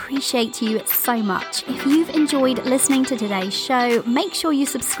 I appreciate you so much. If you've enjoyed listening to today's show, make sure you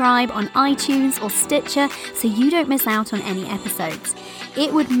subscribe on iTunes or Stitcher so you don't miss out on any episodes.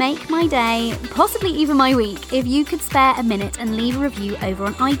 It would make my day, possibly even my week, if you could spare a minute and leave a review over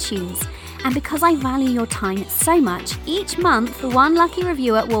on iTunes. And because I value your time so much, each month one lucky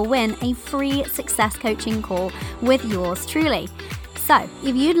reviewer will win a free success coaching call with yours truly. So,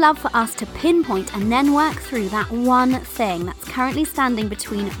 if you'd love for us to pinpoint and then work through that one thing that's currently standing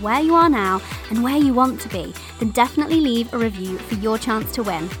between where you are now and where you want to be, then definitely leave a review for your chance to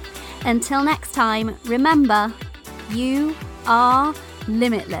win. Until next time, remember, you are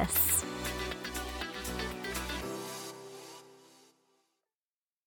limitless.